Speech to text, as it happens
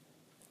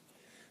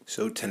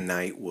So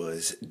tonight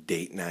was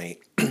date night.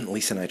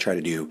 Lisa and I try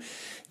to do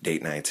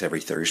date nights every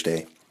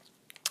Thursday,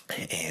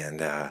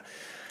 and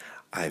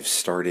I've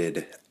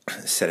started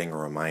setting a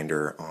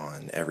reminder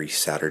on every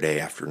Saturday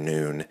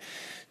afternoon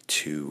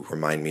to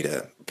remind me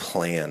to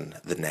plan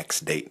the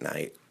next date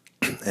night.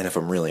 And if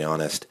I'm really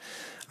honest,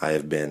 I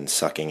have been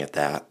sucking at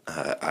that.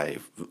 I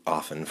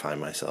often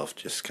find myself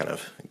just kind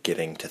of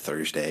getting to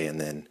Thursday and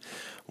then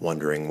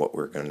wondering what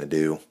we're going to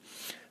do,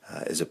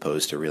 as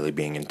opposed to really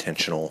being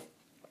intentional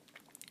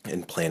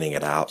and planning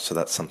it out. So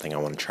that's something I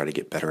want to try to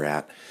get better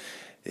at,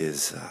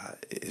 is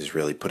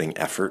really putting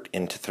effort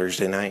into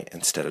Thursday night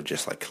instead of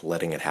just like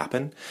letting it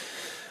happen.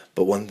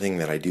 But one thing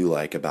that I do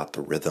like about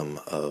the rhythm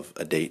of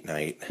a date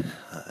night,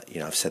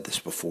 I've said this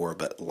before,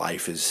 but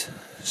life is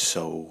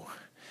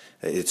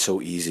it's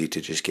so easy to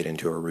just get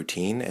into a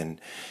routine.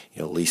 And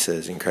Lisa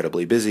is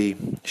incredibly busy.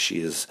 She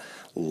is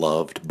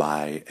loved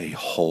by a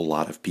whole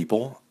lot of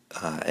people,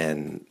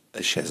 and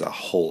she has a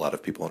whole lot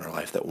of people in her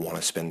life that want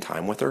to spend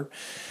time with her.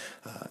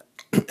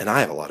 And I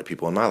have a lot of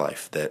people in my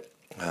life that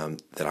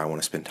I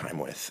want to spend time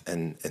with,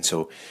 and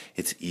so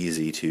it's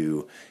easy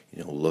to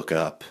look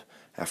up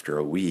after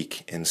a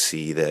week and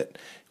see that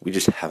we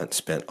just haven't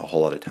spent a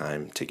whole lot of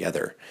time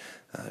together.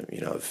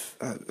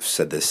 I've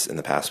said this in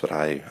the past, but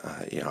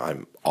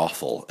I'm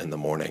awful in the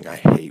morning. I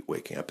hate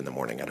waking up in the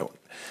morning. I don't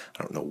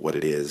know what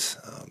it is.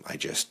 I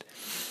just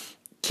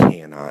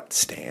cannot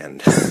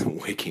stand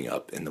waking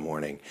up in the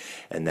morning,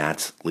 and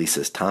that's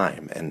Lisa's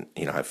time. And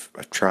I've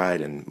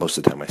tried, and most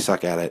of the time I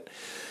suck at it,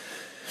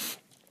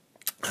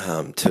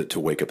 to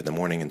wake up in the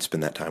morning and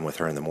spend that time with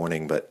her in the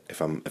morning. But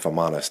if I'm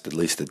honest, at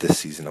least at this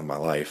season of my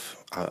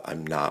life,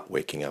 I'm not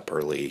waking up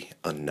early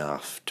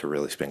enough to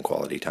really spend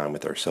quality time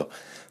with her. So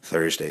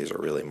Thursdays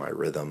are really my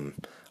rhythm,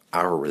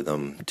 our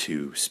rhythm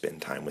to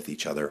spend time with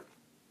each other.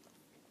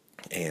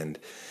 And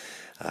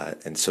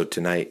so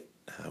tonight,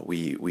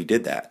 we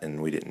did that,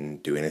 and we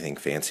didn't do anything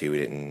fancy. We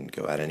didn't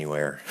go out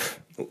anywhere,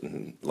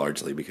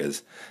 largely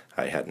because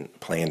I hadn't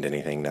planned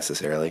anything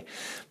necessarily.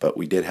 But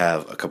we did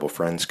have a couple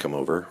friends come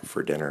over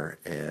for dinner,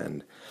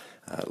 and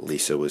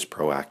Lisa was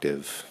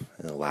proactive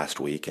last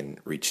week and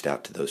reached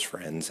out to those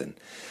friends and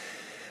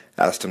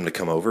asked them to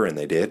come over, and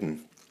they did.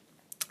 And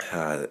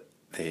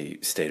they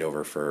stayed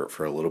over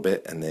for a little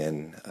bit, and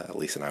then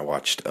Lisa and I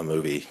watched a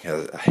movie.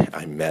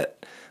 I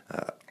met...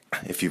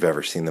 if you've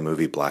ever seen the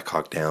movie Black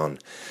Hawk Down,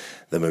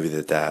 the movie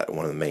that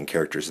one of the main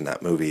characters in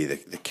that movie,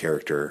 the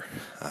character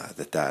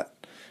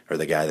or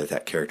the guy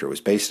that character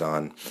was based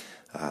on,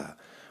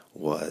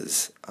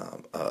 was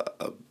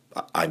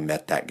I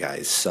met that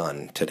guy's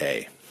son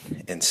today.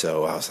 And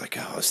so I was like,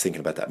 I was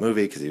thinking about that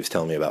movie because he was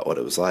telling me about what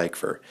it was like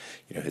for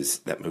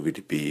that movie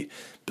to be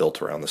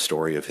built around the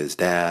story of his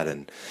dad,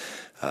 and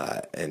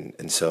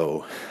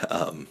so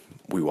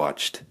we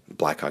watched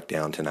Black Hawk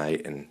Down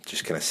tonight and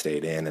just kind of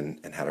stayed in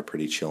and had a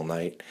pretty chill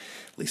night.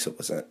 Lisa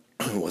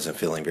wasn't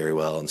feeling very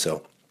well, and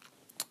so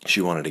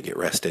she wanted to get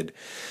rested.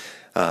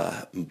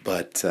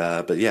 But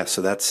yeah,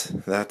 so that's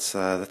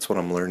what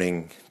I'm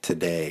learning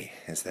today,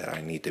 is that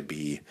I need to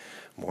be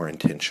more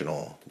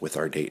intentional with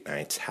our date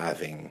nights.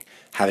 Having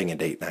a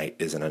date night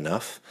isn't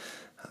enough.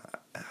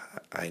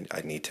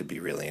 I need to be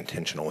really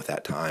intentional with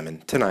that time.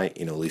 And tonight,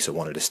 Lisa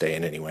wanted to stay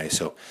in anyway,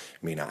 so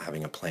me not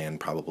having a plan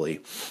probably,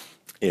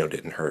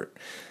 didn't hurt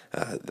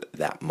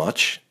that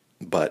much.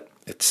 But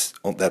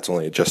that's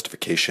only a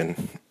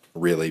justification,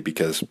 really,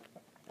 because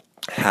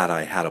had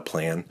I had a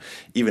plan,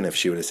 even if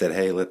she would have said,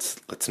 "Hey, let's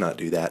not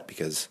do that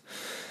because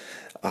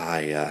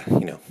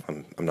I'm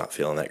not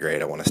feeling that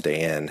great. I want to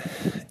stay in,"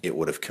 it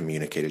would have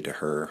communicated to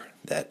her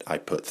that I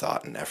put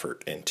thought and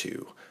effort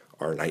into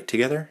our night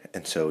together.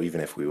 And so even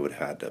if we would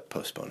have had to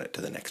postpone it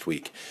to the next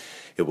week,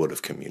 it would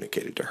have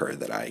communicated to her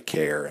that I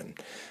care and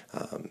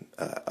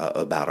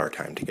about our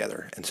time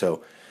together. And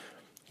so,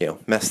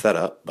 mess that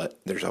up, but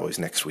there's always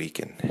next week,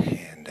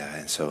 and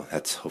so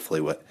that's hopefully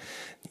what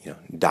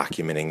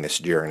documenting this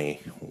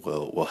journey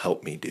will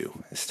help me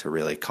do, is to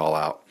really call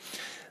out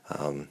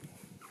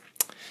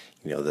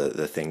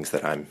the things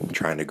that I'm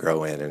trying to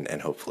grow in,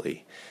 and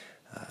hopefully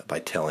by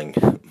telling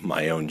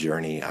my own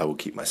journey, I will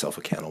keep myself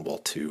accountable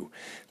to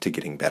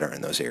getting better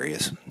in those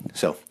areas.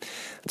 So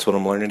that's what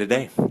I'm learning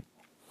today.